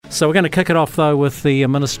So we're going to kick it off, though, with the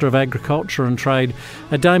Minister of Agriculture and Trade,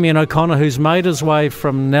 Damien O'Connor, who's made his way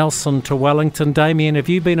from Nelson to Wellington. Damien, have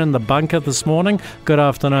you been in the bunker this morning? Good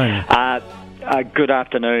afternoon. Good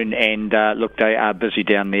afternoon, and look, they are busy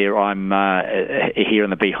down there. I'm here in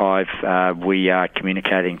the Beehive. We are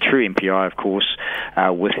communicating through MPI, of course,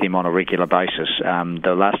 with them on a regular basis.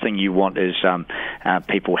 The last thing you want is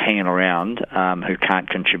people hanging around who can't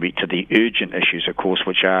contribute to the urgent issues, of course,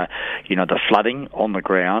 which are, the flooding on the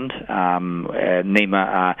ground. NEMA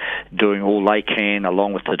are doing all they can,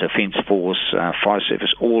 along with the Defence Force, Fire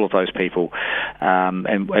Service, all of those people,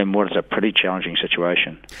 and what is a pretty challenging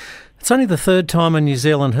situation. It's only the third time in New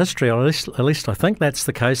Zealand history, or at least I think that's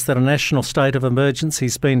the case, that a national state of emergency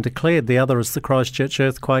has been declared. The other is the Christchurch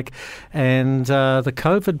earthquake and the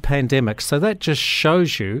COVID pandemic. So that just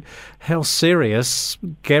shows you how serious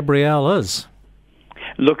Gabrielle is.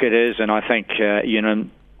 Look, it is, and I think,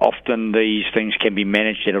 often these things can be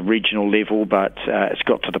managed at a regional level, but it's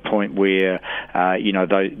got to the point where,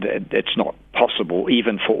 it's not possible,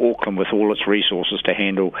 even for Auckland with all its resources, to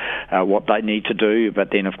handle what they need to do. But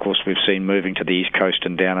then, of course, we've seen moving to the East Coast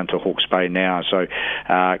and down into Hawke's Bay now. So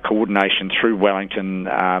coordination through Wellington,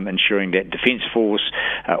 ensuring that Defence Force,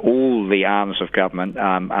 all the arms of government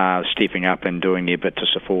are stepping up and doing their bit to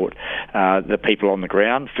support the people on the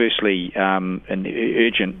ground. Firstly, an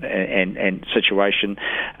urgent and situation,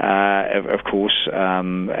 of course,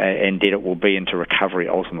 and then it will be into recovery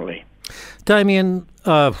ultimately. Damien,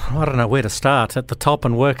 I don't know where to start, at the top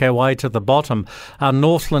and work our way to the bottom.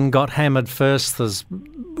 Northland got hammered first. There's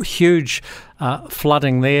huge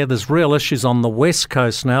flooding there. There's real issues on the west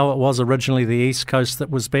coast now. It was originally the east coast that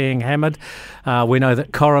was being hammered. We know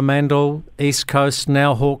that Coromandel, east coast,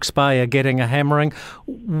 now Hawke's Bay are getting a hammering.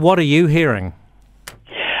 What are you hearing?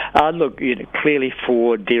 Look, clearly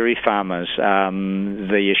for dairy farmers,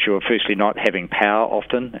 the issue of firstly not having power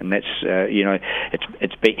often, and that's,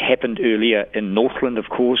 it's happened earlier in Northland, of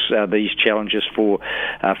course, these challenges for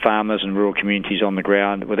farmers and rural communities on the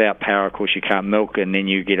ground. Without power, of course, you can't milk, and then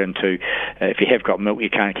you get into, if you have got milk, you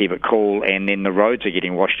can't keep it cool, and then the roads are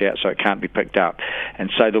getting washed out, so it can't be picked up.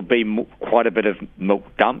 And so there'll be quite a bit of milk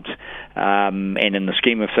dumped, and in the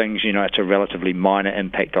scheme of things, it's a relatively minor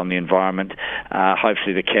impact on the environment.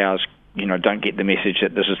 Hopefully the cows don't get the message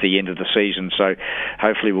that this is the end of the season. So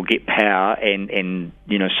hopefully we'll get power and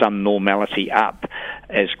some normality up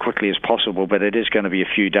as quickly as possible. But it is going to be a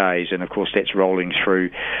few days, and of course that's rolling through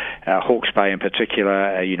Hawke's Bay in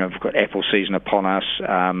particular. We've got apple season upon us,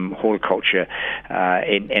 horticulture,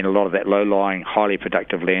 and a lot of that low-lying, highly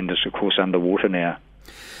productive land is of course underwater now.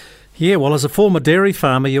 Yeah, well, as a former dairy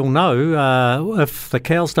farmer, you'll know if the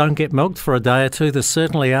cows don't get milked for a day or two, there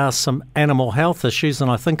certainly are some animal health issues. And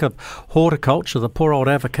I think of horticulture, the poor old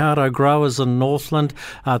avocado growers in Northland,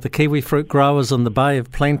 the kiwi fruit growers in the Bay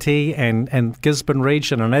of Plenty and Gisborne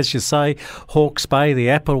region. And as you say, Hawke's Bay, the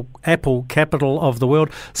apple capital of the world.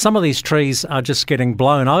 Some of these trees are just getting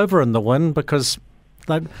blown over in the wind because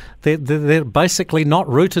they're basically not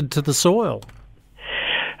rooted to the soil.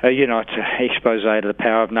 It's an expose to the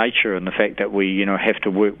power of nature and the fact that we, have to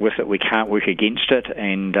work with it. We can't work against it.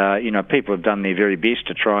 And, people have done their very best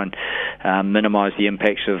to try and minimise the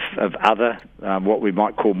impacts of other, what we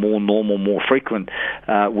might call more normal, more frequent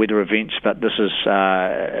weather events. But this is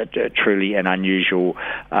truly an unusual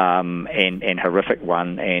and horrific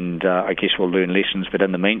one. And I guess we'll learn lessons. But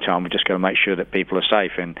in the meantime, we've just got to make sure that people are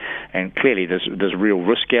safe. And clearly there's real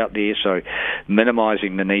risk out there. So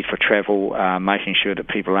minimising the need for travel, making sure that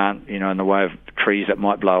people aren't, in the way of trees that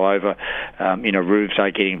might blow over, roofs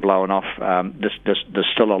are getting blown off. There's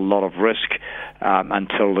still a lot of risk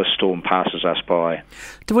until the storm passes us by.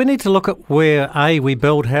 Do we need to look at where, A, we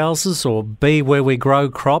build houses, or B, where we grow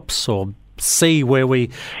crops, or C, where we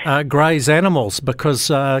graze animals? Because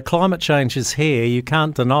climate change is here, you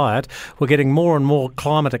can't deny it. We're getting more and more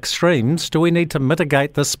climate extremes. Do we need to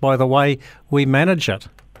mitigate this by the way we manage it?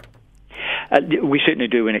 We certainly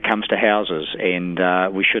do when it comes to houses, and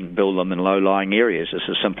we shouldn't build them in low-lying areas. It's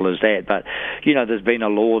as simple as that. But, there's been a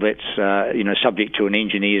law that's, subject to an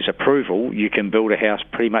engineer's approval. You can build a house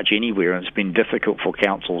pretty much anywhere, and it's been difficult for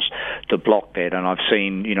councils to block that. And I've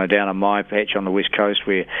seen, down in my patch on the west coast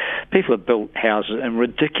where people have built houses in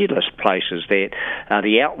ridiculous places that are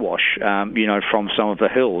the outwash, from some of the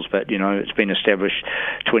hills. But, it's been established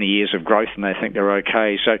 20 years of growth, and they think they're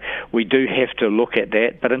okay. So we do have to look at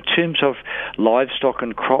that. But in terms of livestock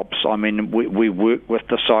and crops. I mean, we work with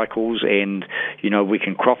the cycles, and we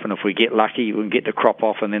can crop, and if we get lucky, we can get the crop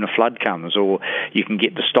off, and then a flood comes, or you can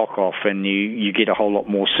get the stock off, and you get a whole lot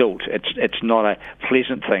more silt. It's not a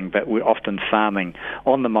pleasant thing, but we're often farming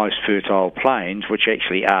on the most fertile plains, which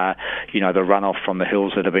actually are the runoff from the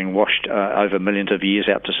hills that have been washed over millions of years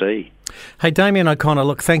out to sea. Hey, Damien O'Connor,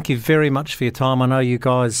 look, thank you very much for your time. I know you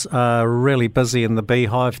guys are really busy in the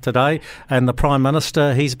beehive today, and the Prime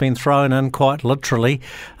Minister, he's been thrown in quite literally,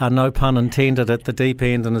 no pun intended, at the deep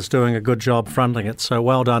end, and is doing a good job fronting it. So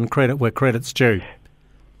well done, credit where credit's due.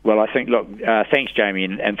 Well, I think, thanks, Jamie,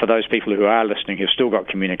 and for those people who are listening who've still got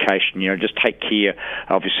communication, just take care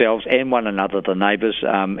of yourselves and one another, the neighbours.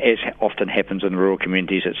 As often happens in rural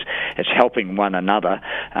communities, it's helping one another,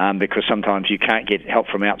 because sometimes you can't get help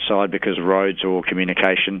from outside because of roads or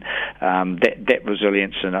communication. That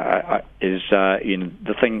resilience is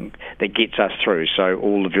the thing that gets us through. So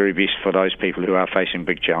all the very best for those people who are facing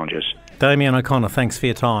big challenges. Damien O'Connor, thanks for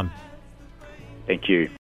your time. Thank you.